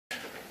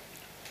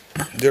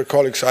Dear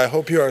colleagues, I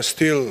hope you are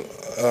still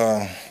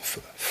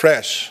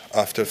fresh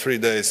after 3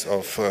 days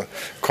of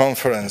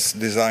conference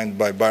designed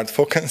by Bart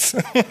Fokens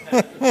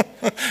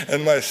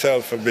and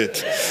myself a bit.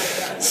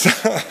 So,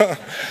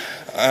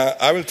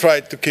 I will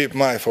try to keep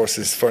my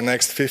forces for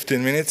next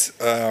 15 minutes.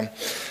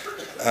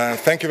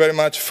 Thank you very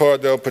much for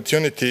the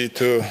opportunity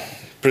to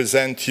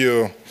present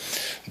you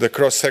the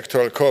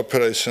cross-sectoral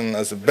cooperation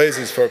as a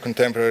basis for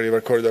contemporary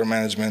river corridor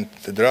management,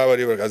 the Drava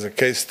River as a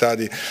case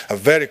study, a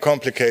very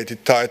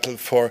complicated title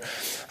for,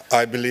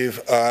 I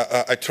believe,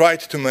 I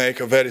tried to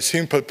make a very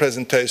simple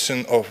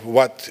presentation of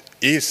what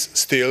is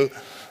still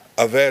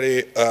a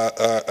very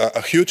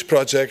a huge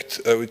project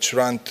which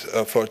ran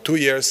for 2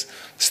 years,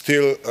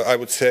 still, I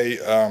would say,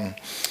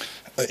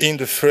 in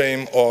the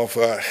frame of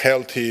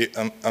healthy,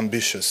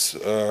 ambitious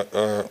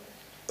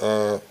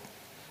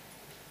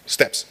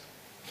steps.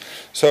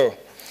 So,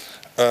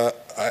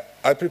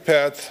 I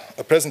prepared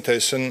a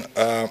presentation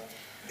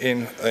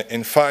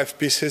in 5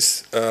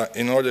 pieces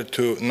in order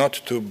to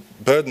not to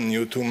burden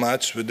you too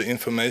much with the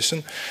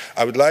information.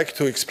 I would like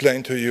to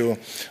explain to you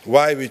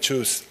why we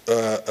choose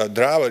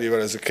Drava River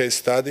as a case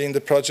study in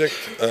the project,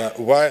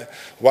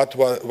 what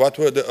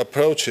were the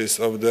approaches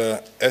of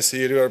the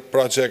SE River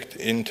project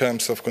in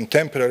terms of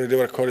contemporary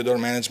river corridor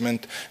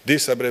management.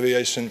 This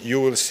abbreviation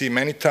you will see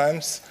many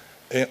times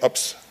in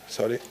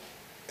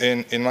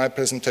my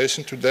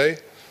presentation today.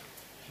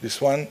 This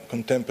one,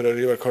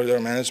 contemporary river corridor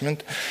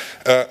management,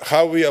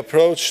 how we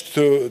approached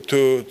to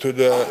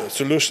the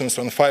solutions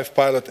on 5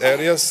 pilot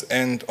areas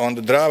and on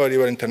the Drava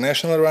River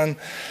International Run,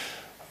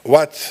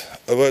 what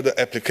were the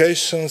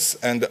applications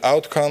and the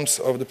outcomes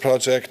of the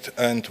project,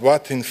 and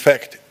what in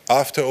fact,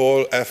 after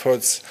all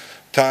efforts,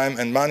 time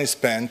and money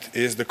spent,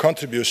 is the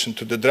contribution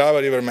to the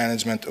Drava River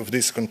management of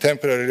this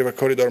contemporary river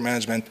corridor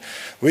management,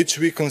 which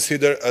we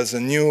consider as a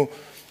new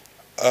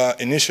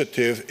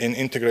initiative in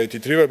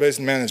integrated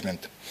river-based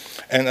management.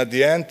 And at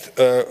the end,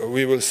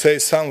 we will say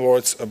some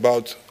words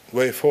about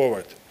way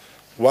forward.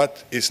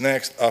 What is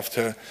next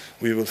after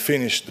we will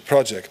finish the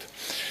project?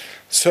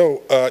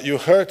 So you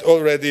heard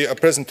already a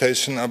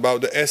presentation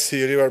about the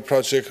SE River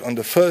project on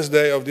the first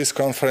day of this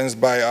conference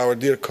by our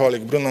dear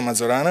colleague Bruno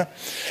Mazzorana.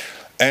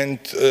 And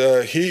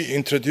he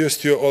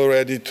introduced you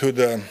already to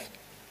the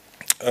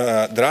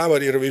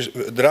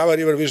Drava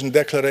River Vision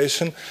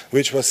Declaration,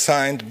 which was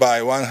signed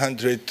by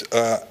 100,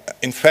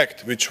 in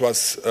fact, which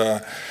was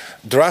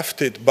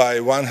drafted by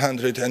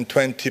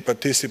 120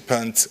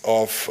 participants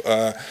of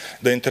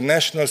the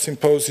International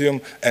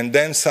Symposium and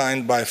then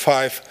signed by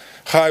 5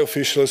 high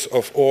officials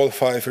of all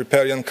 5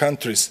 riparian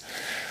countries.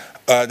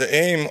 The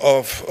aim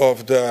of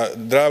the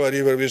Drava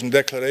River Vision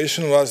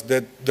Declaration was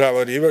that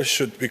Drava River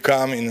should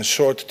become, in a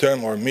short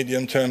term or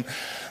medium term,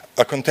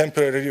 a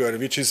contemporary river,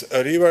 which is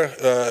a river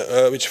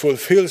which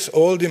fulfills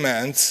all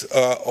demands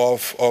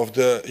of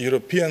the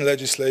European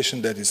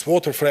legislation, that is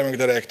Water Framework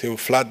Directive,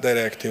 Flood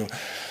Directive,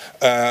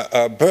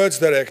 Birds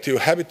Directive,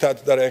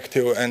 Habitat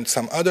Directive, and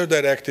some other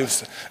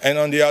directives. And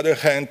on the other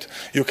hand,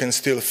 you can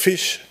still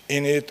fish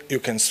in it, you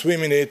can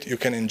swim in it, you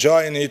can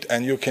enjoy in it,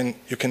 and you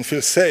can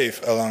feel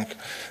safe along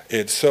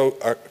it. So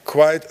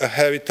quite a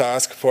heavy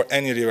task for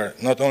any river,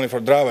 not only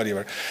for Drava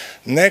River.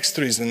 Next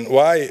reason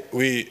why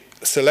we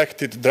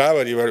selected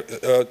Drava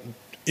River,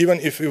 even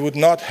if we would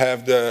not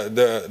have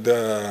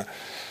the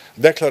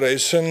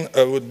declaration,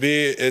 would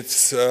be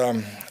its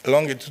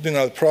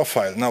longitudinal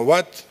profile. Now,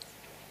 what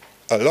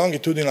a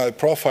longitudinal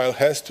profile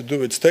has to do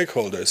with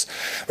stakeholders?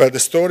 Well, the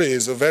story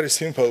is a very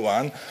simple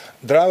one.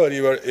 Drava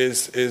River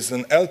is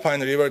an alpine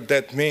river.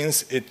 That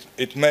means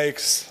it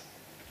makes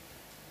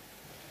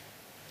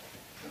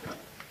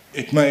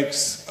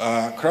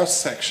cross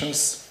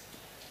sections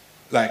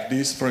like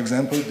this. For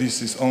example,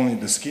 this is only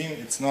the scheme.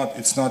 It's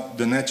not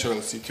the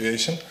natural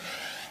situation.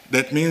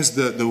 That means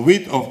the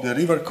width of the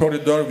river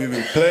corridor we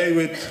will play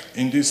with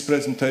in this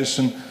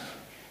presentation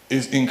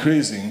is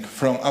increasing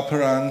from upper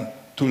run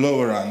to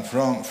lower run,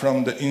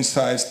 from the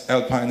incised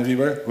alpine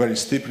river, very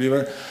steep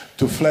river,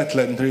 to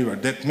flatland river.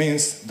 That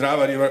means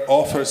Drava River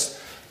offers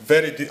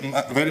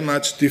very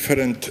much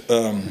different,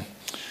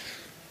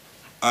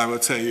 I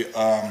would say,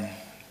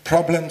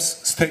 problems,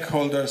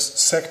 stakeholders,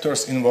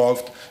 sectors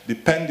involved,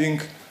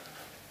 depending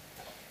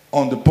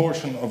on the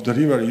portion of the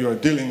river you are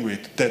dealing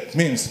with. That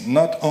means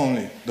not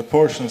only the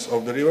portions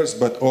of the rivers,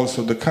 but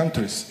also the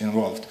countries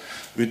involved,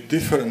 with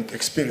different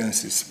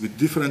experiences, with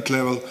different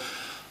level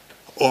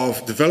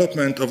of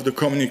development of the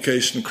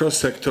communication,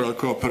 cross-sectoral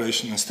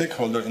cooperation and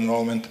stakeholder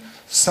involvement.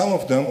 Some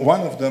of them,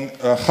 one of them,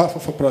 half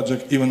of a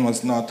project even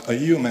was not a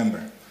EU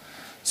member.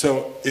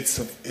 So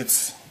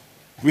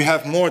we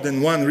have more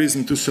than one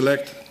reason to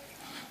select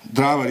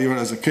Drava River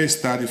as a case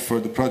study for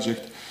the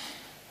project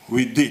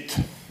we did.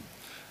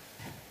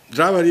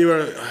 Drava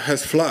River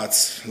has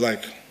floods,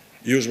 like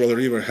usual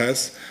river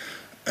has,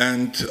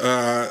 and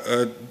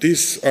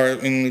these are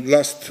in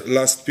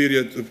last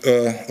period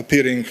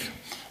appearing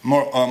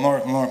more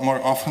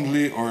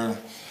oftenly, or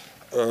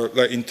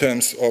like in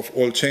terms of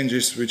all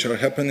changes which are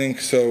happening.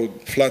 So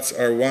floods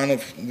are one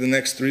of the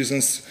next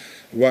reasons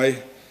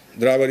why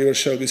Drava River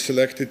shall be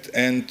selected,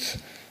 and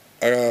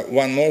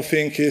One more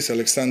thing is,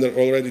 Alexander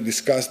already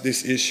discussed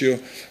this issue,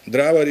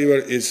 Drava River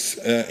is,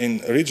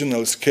 in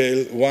regional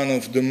scale, one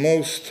of the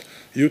most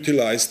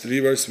utilized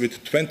rivers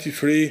with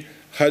 23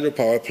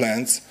 hydropower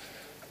plants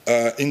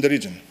in the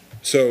region.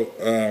 So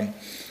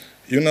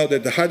you know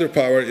that the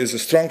hydropower is a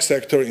strong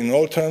sector in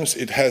all terms.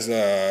 It has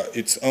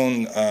its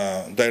own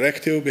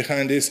directive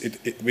behind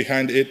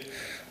it,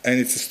 and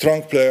it's a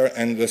strong player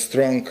and a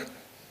strong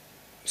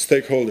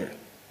stakeholder.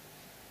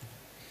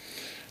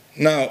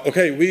 Now,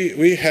 okay,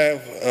 we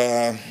have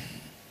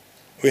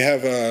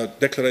a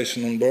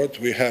declaration on board.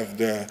 We have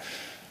the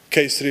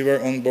Case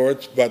River on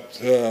board, but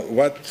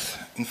what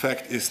in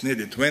fact is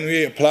needed? When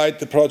we applied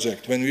the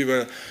project, when we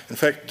were in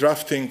fact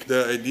drafting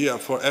the idea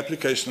for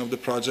application of the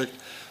project,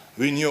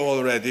 we knew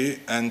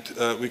already, and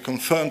we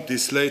confirmed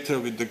this later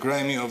with the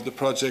Grammy of the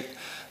project,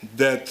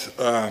 that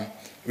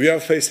we are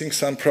facing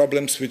some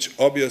problems which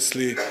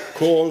obviously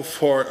call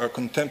for a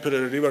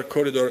contemporary river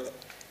corridor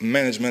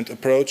management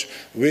approach,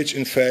 which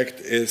in fact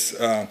is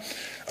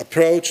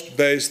approached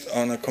based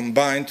on a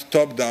combined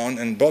top-down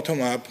and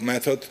bottom-up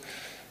method,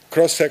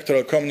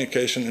 cross-sectoral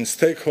communication and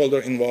stakeholder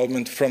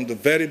involvement from the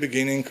very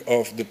beginning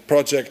of the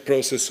project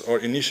process or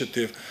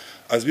initiative,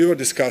 as we were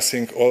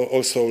discussing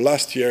also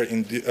last year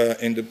in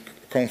the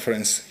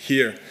conference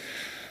here.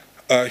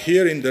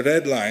 Here in the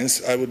red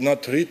lines, I would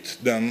not read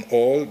them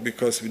all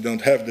because we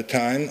don't have the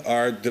time,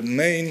 are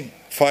the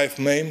five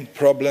main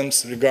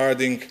problems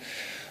regarding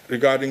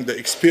the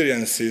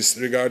experiences,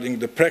 regarding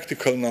the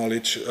practical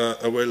knowledge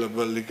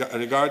available,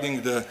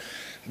 regarding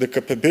the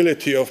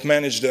capability of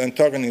manage the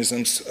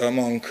antagonisms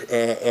among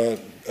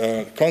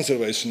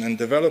conservation and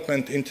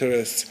development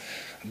interests,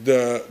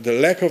 the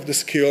lack of the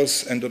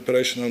skills and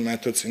operational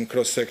methods in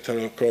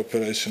cross-sectoral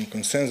cooperation,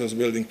 consensus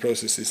building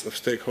processes of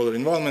stakeholder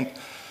involvement,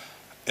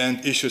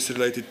 and issues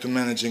related to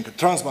managing a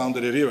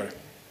transboundary river.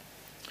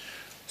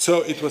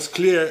 So it was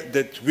clear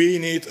that we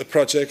need a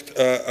project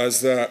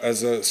as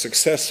a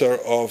successor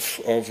of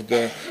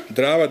the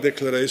Drava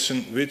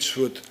Declaration, which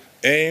would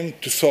aim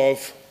to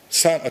solve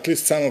at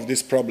least some of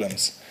these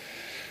problems.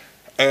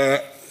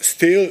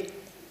 Still,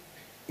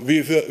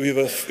 we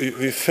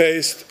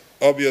faced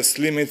obvious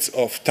limits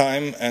of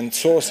time and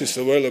sources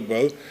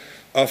available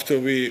after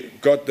we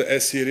got the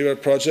SE River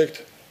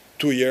project,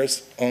 2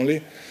 years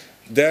only.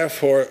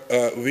 Therefore,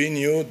 we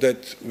knew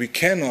that we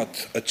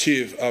cannot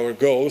achieve our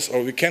goals,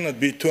 or we cannot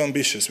be too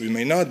ambitious. We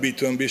may not be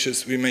too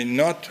ambitious. We may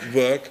not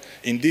work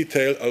in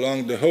detail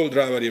along the whole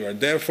Drava River.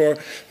 Therefore,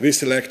 we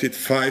selected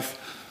 5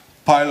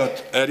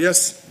 pilot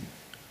areas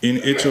in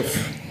each of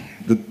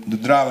the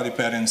Drava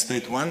riparian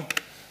state 1.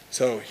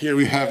 So here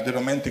we have the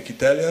romantic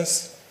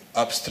Italians,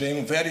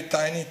 upstream, very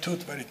tiny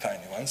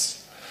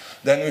ones.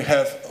 Then we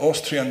have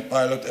Austrian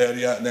pilot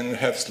area, then we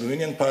have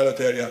Slovenian pilot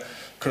area,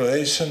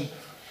 Croatian,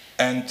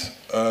 and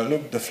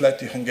look, the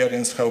flatty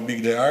Hungarians, how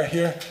big they are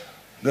here,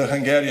 the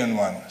Hungarian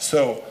one.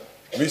 So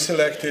we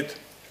selected,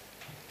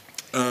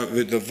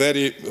 with a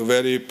very,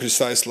 very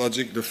precise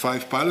logic, the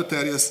 5 pilot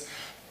areas,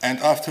 and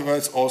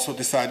afterwards also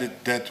decided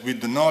that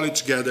with the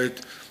knowledge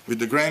gathered, with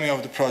the Grammy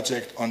of the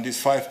project on these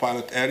 5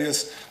 pilot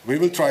areas, we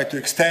will try to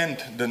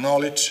extend the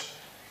knowledge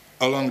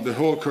along the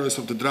whole course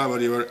of the Drava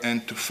River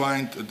and to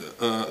find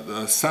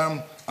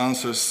some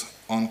answers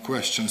on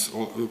questions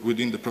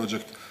within the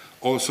project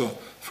also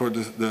for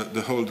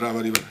the whole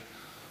Drava River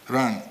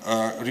run.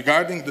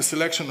 Regarding the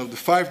selection of the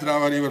 5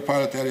 Drava River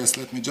pilot areas,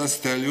 let me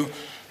just tell you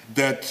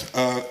that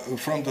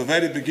from the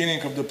very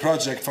beginning of the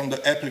project, from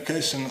the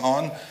application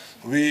on,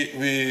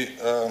 we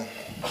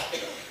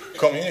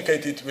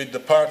communicated with the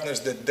partners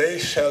that they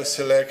shall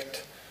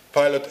select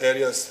pilot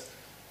areas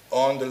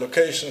on the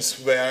locations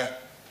where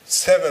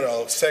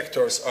several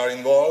sectors are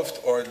involved,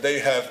 or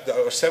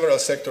several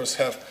sectors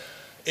have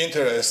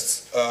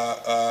interests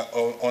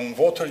on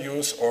water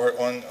use or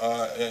on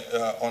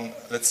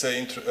let's say,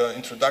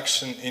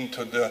 introduction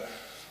into the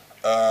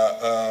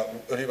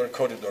river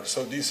corridor.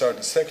 So these are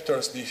the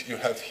sectors. You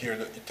have here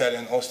the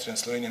Italian, Austrian,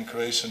 Slovenian,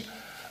 Croatian,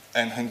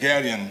 and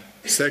Hungarian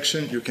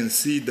section. You can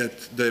see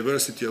that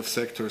diversity of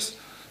sectors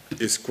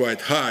is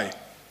quite high.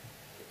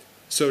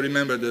 So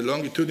remember the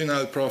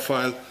longitudinal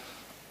profile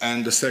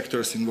and the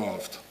sectors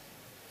involved.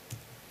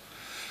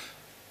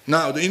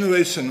 Now, the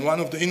innovation, one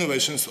of the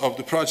innovations of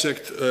the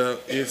project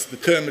is the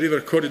term river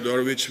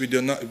corridor, which we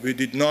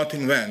did not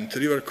invent.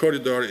 River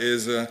corridor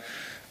is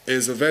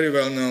a very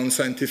well-known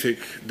scientific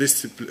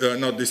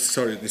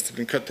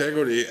discipline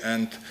category,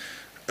 and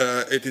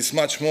it is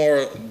much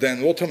more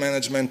than water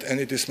management, and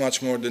it is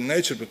much more than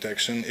nature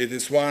protection. It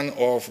is one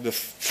of the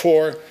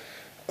four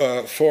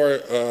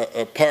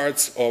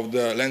parts of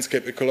the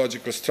landscape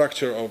ecological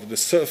structure of the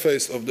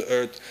surface of the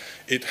Earth.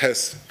 It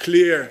has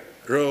clear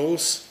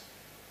roles.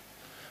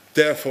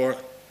 Therefore,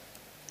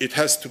 it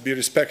has to be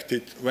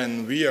respected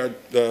when we are,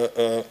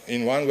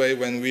 in one way,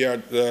 when we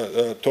are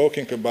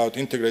talking about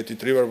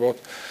integrated river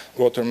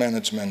water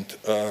management.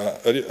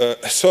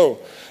 So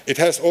it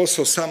has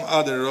also some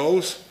other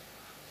roles,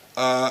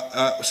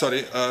 some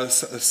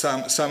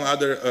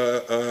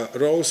other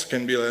roles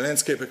can be a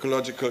landscape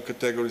ecological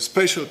category,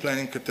 spatial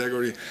planning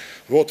category,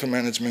 water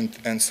management,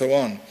 and so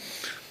on.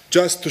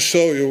 Just to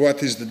show you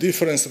what is the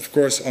difference, of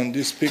course, on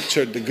this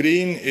picture, the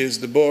green is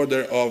the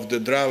border of the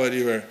Drava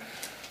River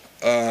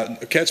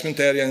catchment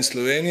area in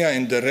Slovenia,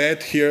 and the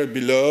red here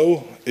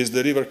below is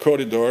the river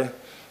corridor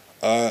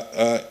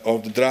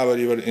of the Drava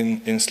River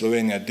in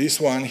Slovenia.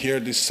 This one here,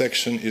 this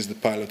section, is the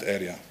pilot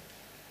area.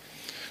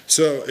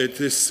 So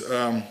it is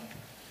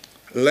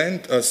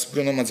land, as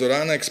Bruno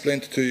Mazzorana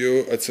explained to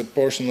you, it's a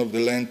portion of the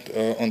land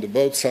on the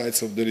both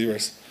sides of the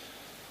rivers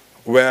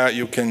where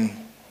you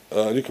can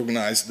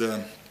recognize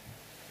the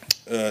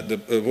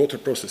water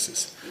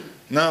processes.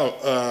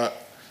 Now,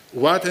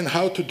 what and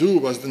how to do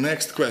was the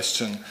next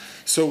question.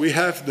 So we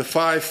have the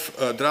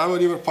 5 Drava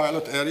River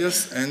pilot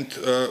areas, and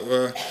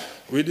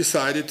we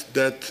decided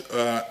that,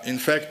 in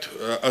fact,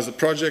 as a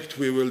project,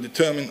 we will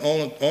determine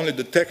only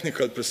the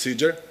technical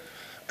procedure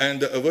and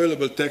the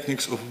available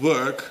techniques of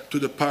work to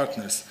the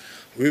partners.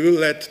 We will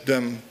let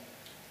them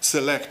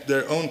select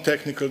their own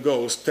technical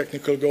goals.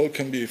 Technical goal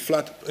can be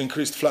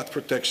increased flood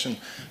protection,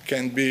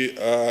 can be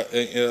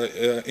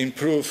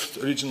improved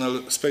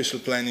regional spatial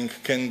planning,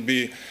 can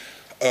be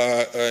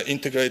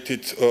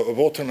integrated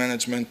water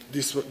management.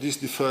 This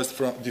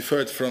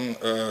differed from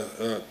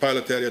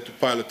pilot area to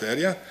pilot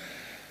area.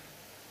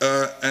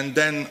 And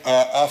then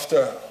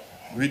after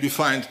we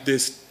defined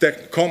this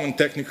common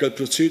technical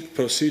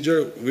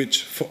procedure,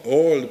 which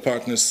all the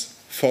partners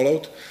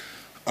followed,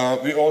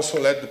 we also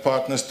let the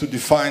partners to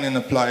define and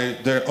apply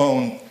their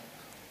own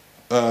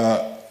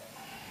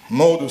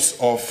modus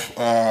of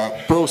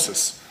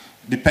process,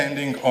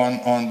 depending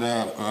on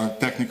the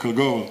technical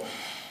goal.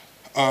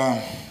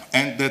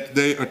 And that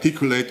they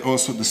articulate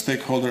also the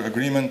stakeholder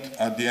agreement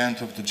at the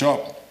end of the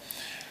job.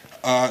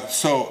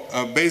 So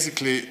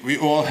basically, we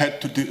all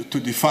had to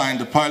define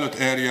the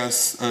pilot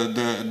areas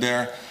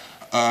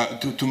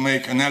to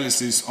make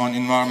analysis on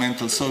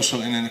environmental,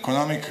 social, and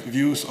economic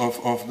views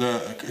of the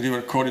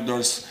river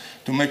corridors,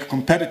 to make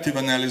competitive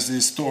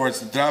analysis towards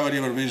the Drava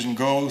River Vision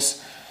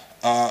goals,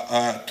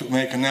 to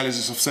make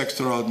analysis of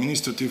sectoral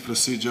administrative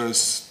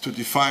procedures, to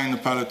define the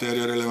pilot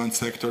area relevant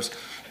sectors.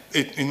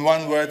 In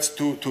one word,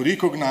 to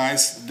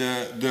recognize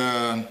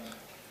the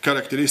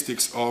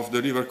characteristics of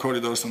the river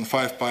corridors on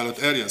 5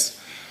 pilot areas.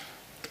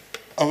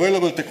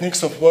 Available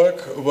techniques of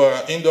work were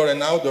indoor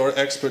and outdoor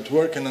expert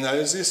work and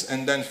analysis,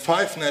 and then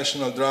 5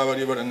 national Drava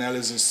River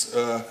analysis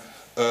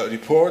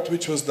report,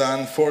 which was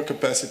done, 5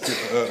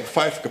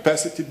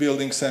 capacity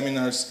building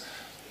seminars,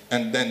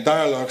 and then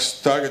dialogues,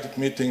 targeted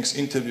meetings,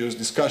 interviews,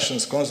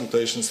 discussions,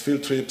 consultations,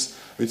 field trips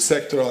with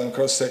sectoral and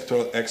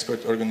cross-sectoral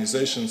expert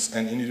organizations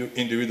and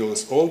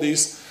individuals. All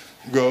this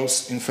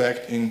goes, in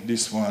fact, in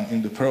this one,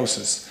 in the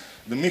process.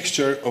 The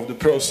mixture of the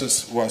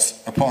process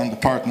was upon the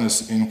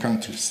partners in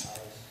countries.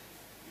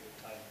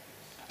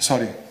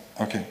 Sorry,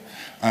 okay,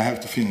 I have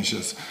to finish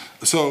this.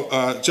 So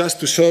just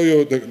to show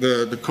you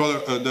the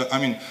color, I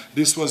mean,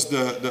 this was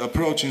the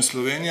approach in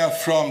Slovenia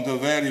from the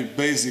very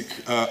basic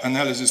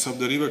analysis of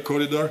the river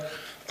corridor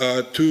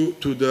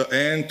to the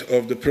end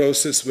of the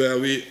process, where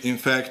we, in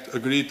fact,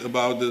 agreed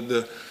about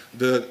the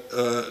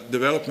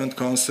development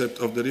concept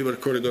of the river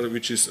corridor,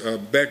 which is a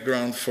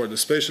background for the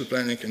spatial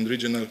planning and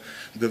regional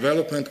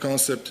development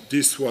concept.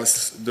 This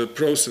was the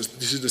process,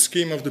 this is the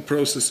scheme of the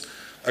process.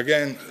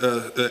 Again,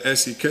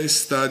 as a case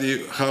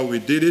study, how we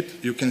did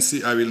it. You can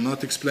see, I will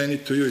not explain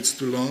it to you, it's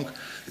too long.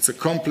 It's a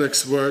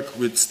complex work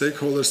with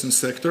stakeholders and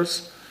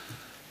sectors.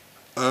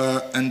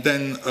 And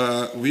then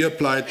we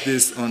applied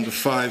this on the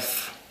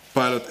 5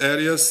 pilot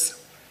areas.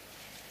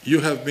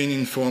 You have been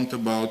informed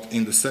about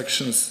in the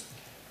sections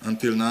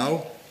until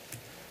now.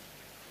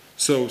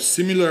 So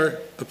similar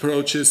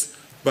approaches,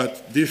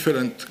 but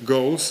different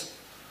goals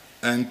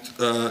and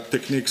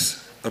techniques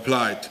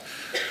applied.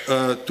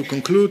 To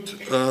conclude,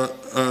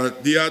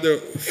 the other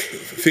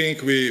thing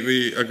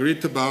we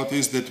agreed about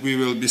is that we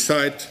will,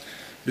 beside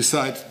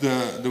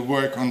the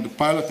work on the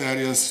pilot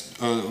areas,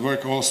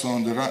 work also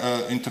on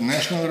the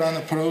international run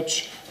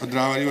approach, a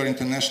Drava River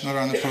international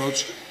run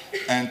approach,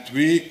 and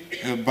we,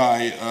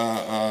 by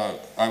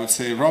I would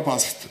say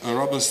robust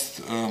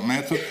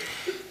method,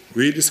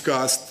 we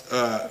discussed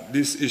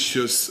these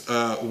issues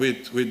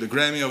with the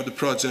Grammy of the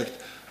project,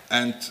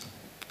 and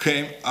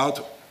came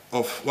out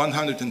of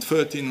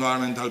 130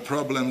 environmental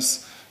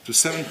problems to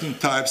 17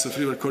 types of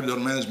river corridor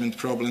management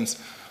problems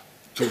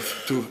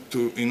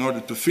in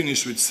order to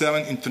finish with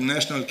 7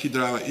 international key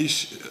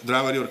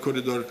Drava River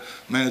corridor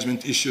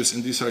management issues,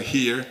 and these are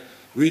here,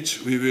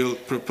 which we will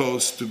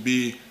propose to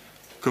be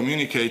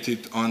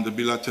communicated on the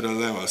bilateral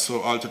level. So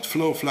altered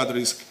flow, flood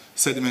risk,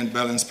 sediment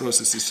balance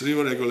processes,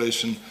 river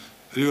regulation,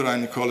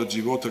 riverine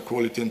ecology, water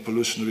quality and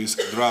pollution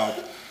risk, drought,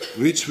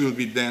 which will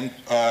be then,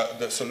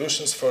 the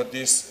solutions for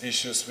these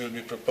issues will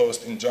be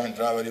proposed in joint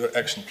Drava River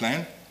action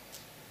plan.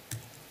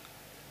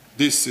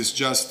 This is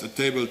just a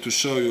table to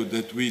show you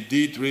that we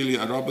did really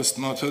a robust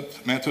method.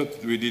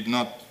 We did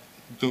not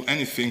do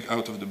anything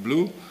out of the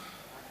blue.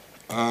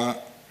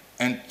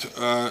 And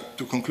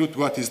to conclude,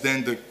 what is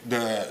then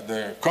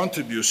the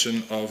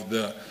contribution of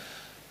the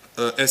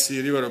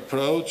SE River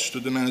approach to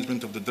the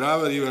management of the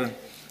Drava River?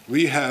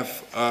 We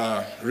have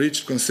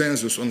reached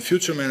consensus on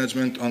future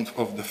management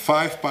of the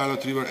 5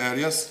 pilot river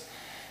areas.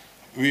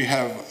 We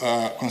have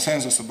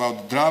consensus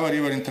about the Drava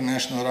River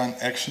International Run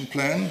Action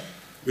Plan,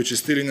 which is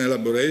still in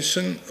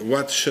elaboration.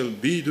 What shall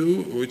be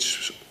do,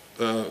 which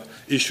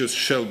issues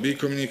shall be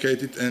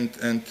communicated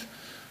and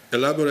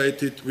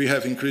elaborated. We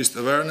have increased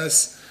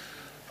awareness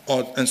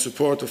and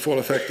support of all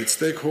affected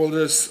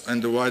stakeholders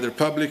and the wider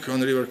public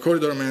on river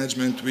corridor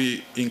management.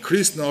 We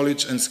increased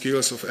knowledge and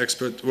skills of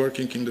experts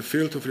working in the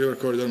field of river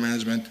corridor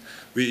management.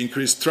 We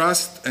increased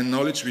trust and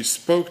knowledge. We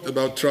spoke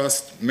about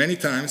trust many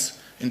times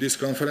in this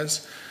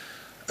conference.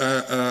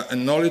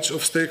 And knowledge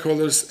of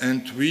stakeholders,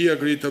 and we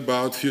agreed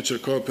about future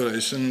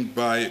cooperation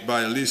by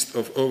a list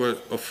of over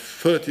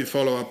 30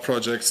 follow-up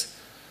projects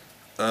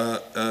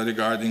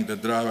regarding the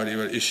Drava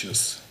River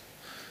issues.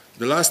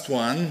 The last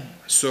one,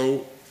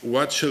 so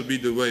what shall be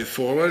the way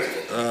forward?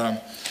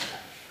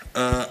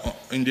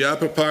 In the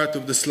upper part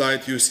of the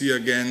slide, you see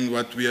again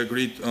what we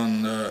agreed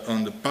on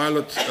the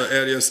pilot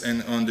areas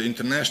and on the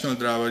international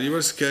Drava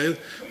River scale.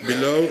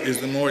 Below is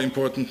the more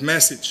important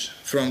message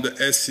from the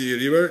SE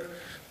River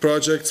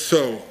project.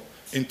 So,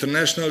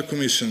 international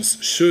commissions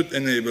should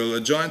enable a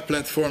joint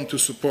platform to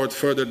support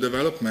further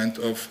development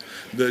of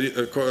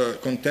the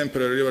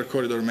contemporary river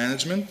corridor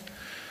management.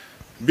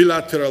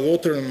 Bilateral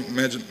water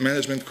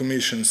management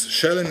commissions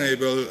shall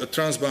enable a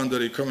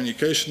transboundary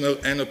communicational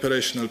and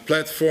operational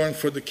platform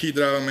for the key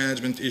Drava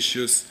management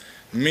issues.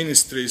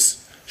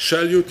 Ministries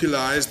shall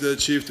utilize the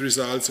achieved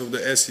results of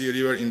the SE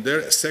River in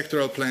their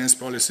sectoral plans,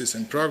 policies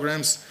and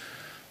programs.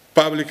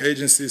 Public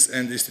agencies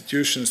and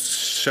institutions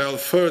shall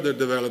further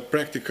develop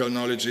practical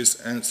knowledges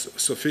and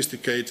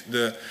sophisticate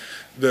the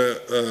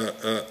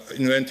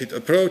invented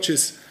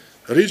approaches.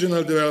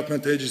 Regional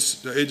development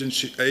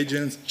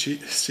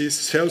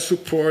agencies shall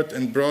support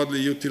and broadly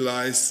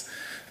utilize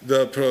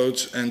the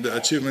approach and the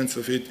achievements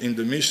of it in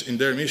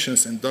their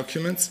missions and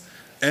documents.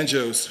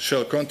 NGOs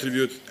shall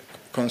contribute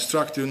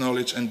constructive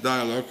knowledge and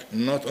dialogue,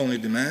 not only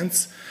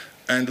demands,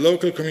 and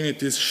local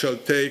communities shall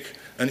take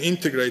an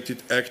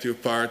integrated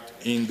active part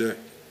in the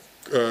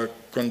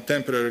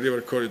contemporary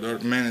river corridor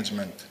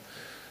management.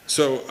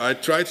 So I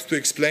tried to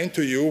explain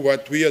to you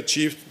what we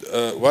achieved,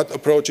 what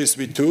approaches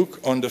we took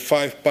on the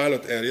 5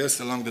 pilot areas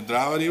along the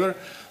Drava River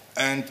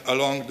and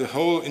along the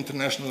whole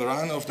international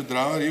run of the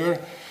Drava River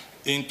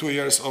in 2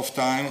 years of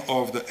time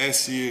of the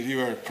SE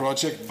River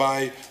project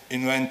by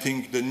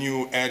inventing the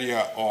new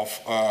area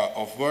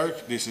of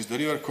work. This is the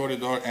river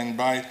corridor, and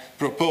by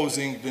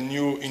proposing the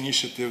new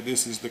initiative,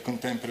 this is the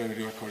contemporary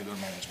river corridor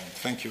management.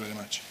 Thank you very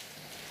much.